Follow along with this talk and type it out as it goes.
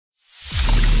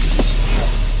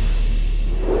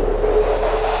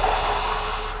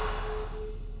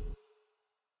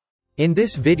In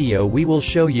this video we will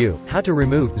show you how to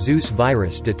remove ZEUS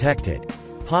virus detected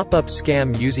pop-up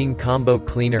scam using Combo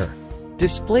Cleaner.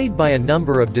 Displayed by a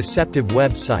number of deceptive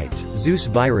websites, ZEUS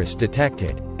virus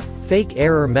detected. Fake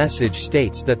error message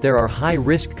states that there are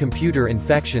high-risk computer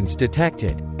infections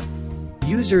detected.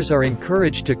 Users are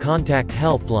encouraged to contact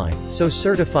helpline, so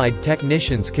certified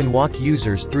technicians can walk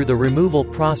users through the removal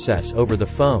process over the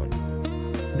phone.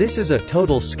 This is a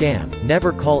total scam.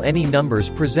 Never call any numbers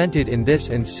presented in this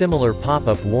and similar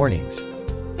pop-up warnings.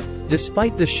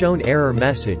 Despite the shown error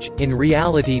message, in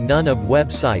reality none of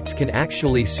websites can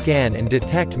actually scan and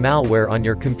detect malware on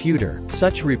your computer.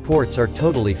 Such reports are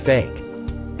totally fake.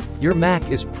 Your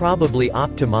Mac is probably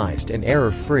optimized and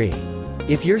error-free.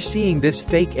 If you're seeing this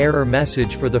fake error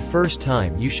message for the first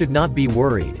time, you should not be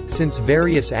worried, since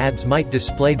various ads might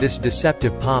display this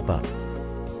deceptive pop-up.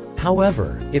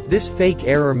 However, if this fake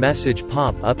error message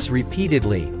pop-ups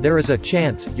repeatedly, there is a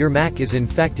chance your Mac is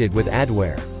infected with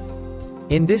adware.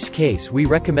 In this case, we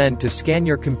recommend to scan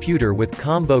your computer with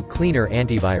Combo Cleaner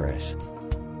antivirus.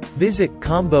 Visit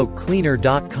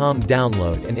combocleaner.com,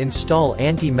 download and install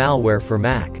anti-malware for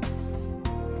Mac.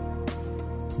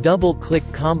 Double-click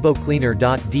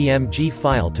combocleaner.dmg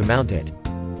file to mount it.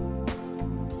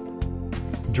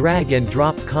 Drag and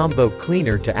drop Combo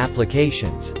Cleaner to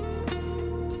Applications.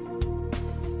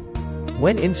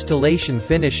 When installation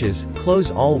finishes, close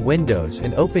all windows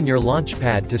and open your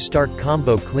Launchpad to start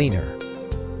Combo Cleaner.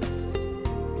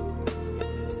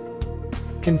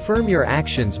 Confirm your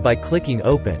actions by clicking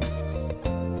Open.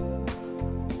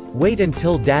 Wait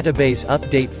until database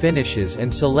update finishes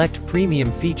and select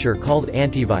premium feature called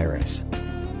Antivirus.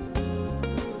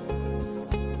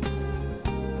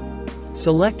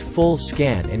 Select Full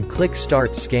Scan and click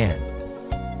Start Scan.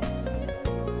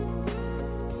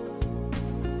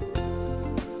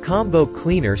 Combo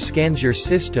Cleaner scans your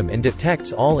system and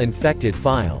detects all infected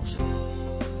files.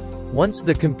 Once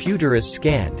the computer is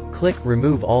scanned, click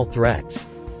Remove All Threats.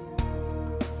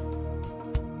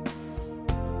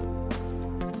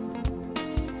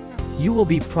 You will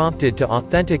be prompted to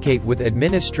authenticate with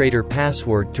administrator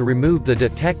password to remove the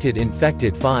detected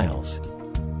infected files.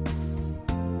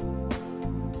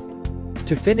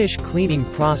 To finish cleaning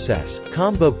process,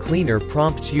 Combo Cleaner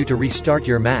prompts you to restart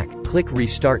your Mac. Click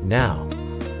Restart Now.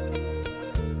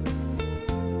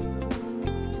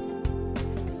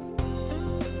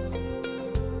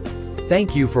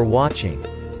 Thank you for watching.